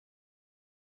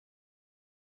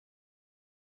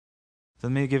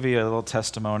Let me give you a little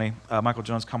testimony. Michael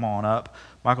Jones, come on up.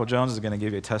 Michael Jones is going to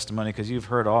give you a testimony because you've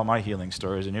heard all my healing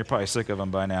stories, and you're probably sick of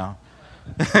them by now.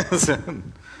 How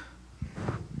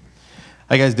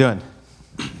you guys doing?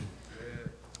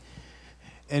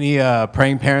 Any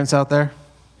praying parents out there?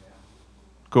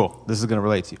 Cool. This is going to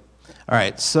relate to you. All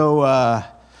right. So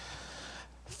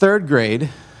third grade,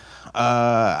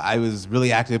 I was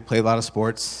really active, played a lot of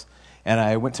sports, and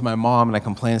I went to my mom and I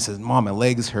complained and said, "Mom, my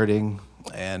leg is hurting."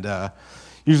 And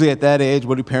usually at that age,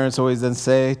 what do parents always then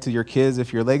say to your kids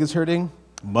if your leg is hurting?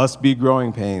 Must be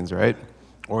growing pains, right?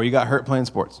 Or you got hurt playing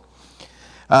sports.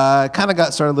 Kind of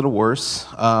got started a little worse.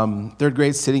 Third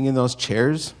grade, sitting in those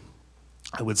chairs,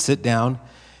 I would sit down,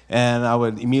 and I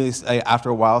would immediately, after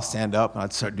a while, stand up, and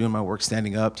I'd start doing my work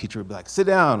standing up. Teacher would be like, "Sit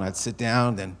down." I'd sit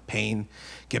down, then pain,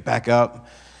 get back up.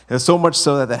 And so much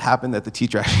so that happened that the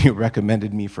teacher actually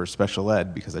recommended me for special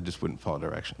ed because I just wouldn't follow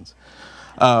directions.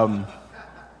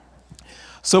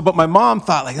 But my mom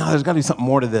thought, like, "No, there's got to be something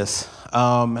more to this."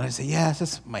 And I said, "Yeah, it's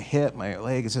just my hip, my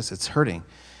leg, it's hurting."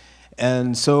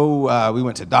 And so we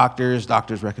went to doctors.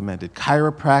 Doctors recommended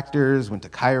chiropractors, went to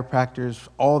chiropractors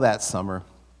all that summer.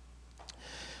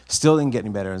 Still didn't get any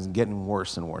better. It was getting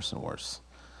worse and worse and worse.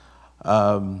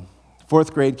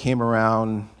 Fourth grade came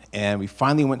around, and we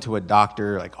finally went to a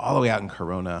doctor, like all the way out in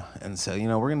Corona, and said,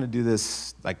 "We're going to do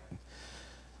this, like,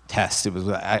 test." It was,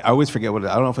 I always forget what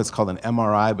I don't know if it's called an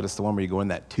MRI, but it's the one where you go in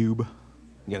that tube.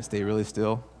 You got to stay really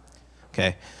still.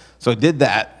 Okay, so I did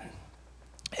that.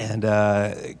 And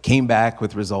came back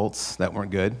with results that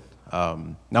weren't good.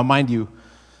 Now, mind you,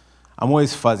 I'm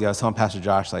always fuzzy. I was telling Pastor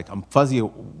Josh, like, I'm fuzzy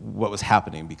what was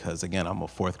happening because, again, I'm a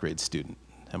fourth grade student,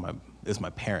 and it's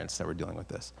my parents that were dealing with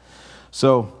this.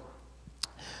 So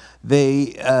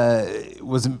they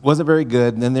wasn't very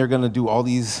good, and then they're going to do all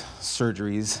these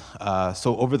surgeries.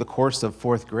 So over the course of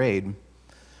fourth grade,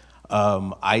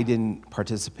 I didn't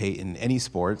participate in any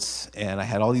sports, and I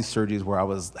had all these surgeries where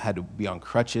had to be on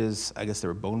crutches. I guess they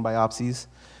were bone biopsies,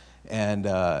 and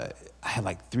I had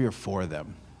like 3 or 4 of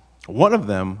them. One of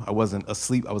them I wasn't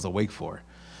asleep, I was awake for,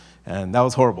 and that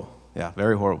was horrible. Yeah,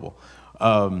 very horrible.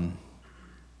 That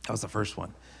was the first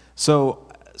one. So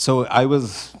I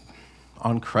was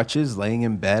on crutches, laying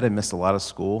in bed. I missed a lot of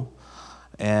school,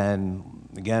 and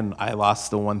again, I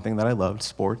lost the one thing that I loved,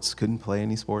 sports. Couldn't play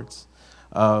any sports.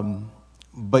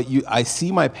 But I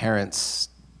see my parents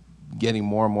getting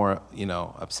more and more,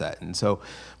 upset. And so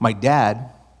my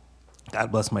dad,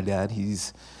 God bless my dad,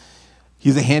 he's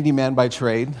a handyman by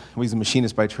trade. Well, he's a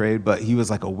machinist by trade, but he was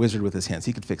like a wizard with his hands.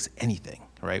 He could fix anything,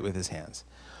 right, with his hands,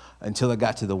 until it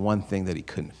got to the one thing that he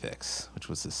couldn't fix, which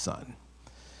was his son.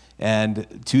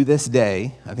 And to this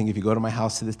day, I think if you go to my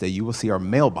house to this day, you will see our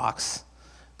mailbox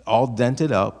all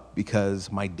dented up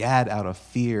because my dad, out of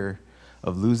fear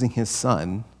of losing his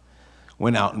son,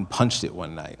 went out and punched it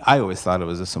one night. I always thought it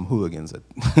was just some hooligans that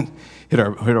hit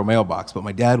our mailbox, but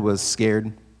my dad was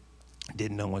scared,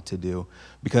 didn't know what to do,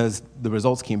 because the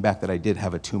results came back that I did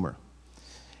have a tumor.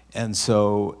 And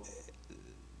so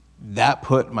that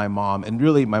put my mom, and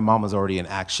really my mom was already in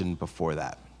action before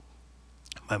that.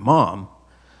 My mom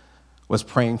was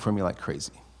praying for me like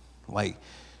crazy. Like,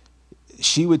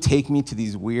 she would take me to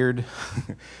these weird,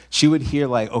 she would hear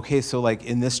like, okay, so like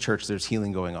in this church there's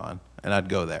healing going on, and I'd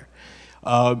go there.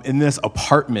 In this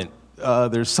apartment,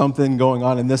 there's something going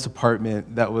on in this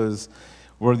apartment that was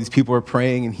where these people were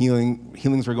praying and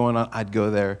healings were going on, I'd go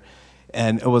there.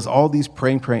 And it was all these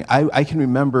praying. I can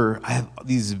remember, I have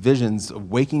these visions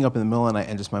of waking up in the middle of the night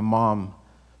and just my mom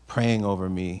praying over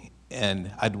me.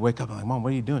 And I'd wake up, I'm like, "Mom,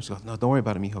 what are you doing?" She goes, "No, don't worry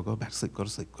about it, mijo. Go back to sleep, go to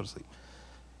sleep, go to sleep."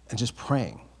 And just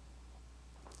praying.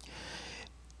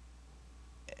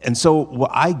 And so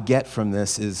what I get from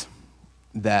this is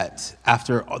that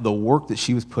after the work that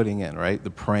she was putting in, right,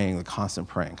 the praying, the constant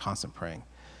praying,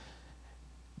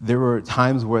 there were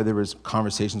times where there was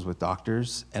conversations with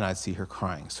doctors, and I'd see her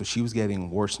crying. So she was getting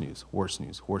worse news.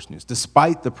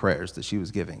 Despite the prayers that she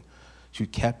was giving, she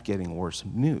kept getting worse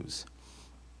news.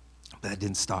 But that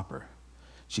didn't stop her.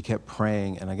 She kept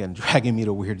praying, and again, dragging me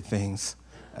to weird things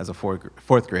as a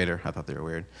fourth grader. I thought they were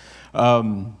weird.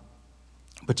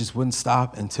 But just wouldn't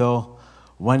stop until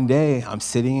one day I'm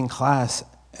sitting in class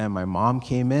and my mom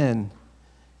came in,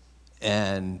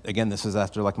 and again, this was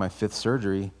after like my 5th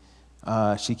surgery.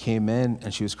 She came in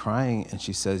and she was crying and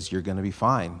she says, "You're gonna be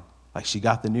fine." Like, she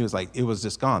got the news, like it was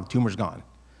just gone, tumor's gone.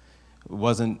 It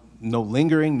wasn't no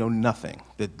lingering, no nothing.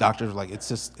 The doctors were like, it's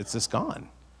just gone.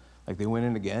 Like, they went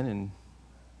in again and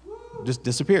just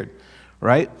disappeared.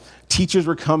 Right? Teachers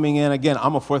were coming in. Again,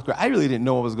 I'm a 4th grader. I really didn't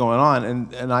know what was going on.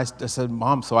 And I said,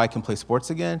 "Mom, so I can play sports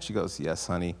again?" She goes, "Yes,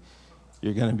 honey.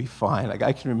 You're going to be fine. Like,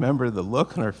 I can remember the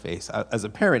look on her face. As a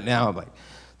parent now, I'm like,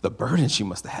 the burden she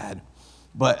must have had.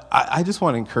 But I just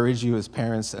want to encourage you as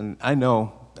parents, and I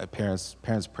know that parents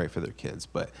pray for their kids,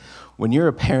 but when you're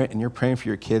a parent and you're praying for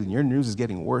your kid and your news is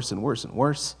getting worse and worse and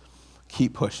worse,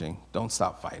 keep pushing. Don't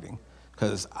stop fighting.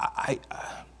 Because I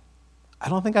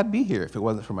don't think I'd be here if it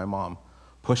wasn't for my mom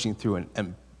pushing through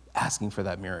and asking for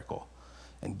that miracle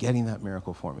and getting that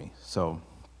miracle for me. So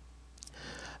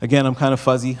again, I'm kind of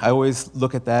fuzzy. I always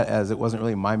look at that as it wasn't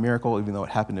really my miracle, even though it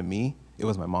happened to me. It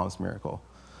was my mom's miracle.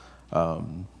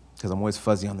 Because I'm always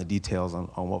fuzzy on the details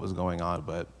on what was going on,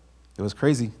 but it was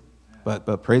crazy.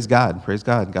 But praise God. Praise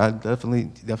God. God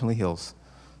definitely heals.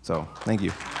 So thank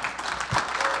you.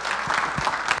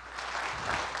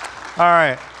 All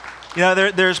right. You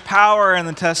know, there's power in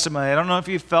the testimony. I don't know if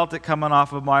you felt it coming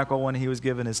off of Michael when he was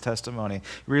giving his testimony.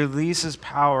 He releases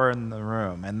power in the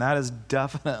room, and that is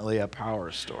definitely a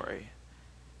power story.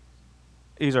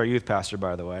 He's our youth pastor,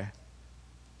 by the way.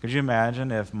 Could you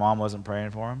imagine if Mom wasn't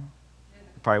praying for him?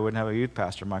 We probably wouldn't have a youth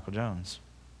pastor, Michael Jones.